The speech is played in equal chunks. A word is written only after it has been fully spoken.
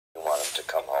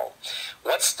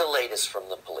What's the latest from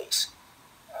the police?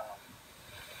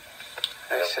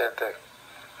 They said that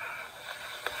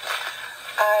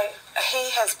he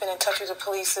has been in touch with the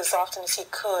police as often as he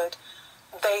could.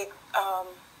 They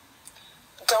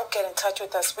don't get in touch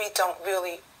with us.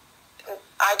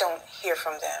 I don't hear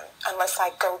from them unless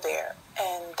I go there,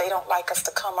 and they don't like us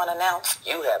to come unannounced.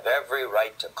 You have every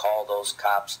right to call those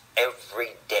cops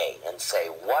every day and say,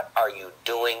 what are you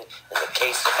doing in the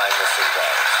case of my missing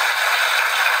daughters?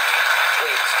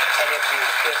 Please. And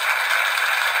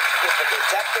if a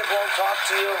detective won't talk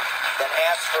to you, then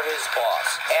ask for his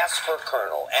boss, ask for a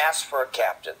colonel, ask for a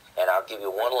captain. And I'll give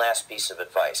you one last piece of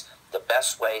advice. The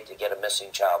best way to get a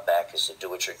missing child back is to do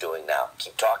what you're doing now.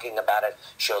 Keep talking about it,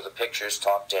 show the pictures,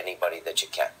 talk to anybody that you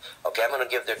can. Okay, I'm going to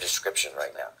give their description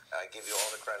right now. I give you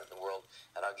all the credit in the world,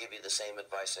 and I'll give you the same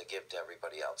advice I give to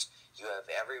everybody else. You have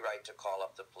every right to call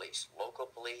up the police, local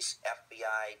police,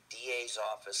 FBI, DA's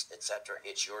office, etc.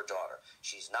 It's your daughter.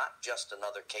 She's not just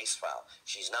another case file.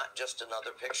 She's not just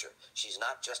another picture. She's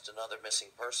not just another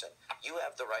missing person. You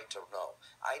have the right to know.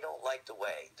 I don't like the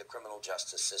way the criminal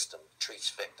justice system treats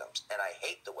victims, and I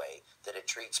hate the way that it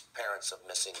treats parents of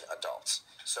missing adults.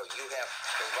 So you have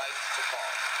the right to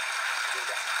call. Do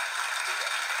that. Do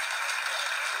that.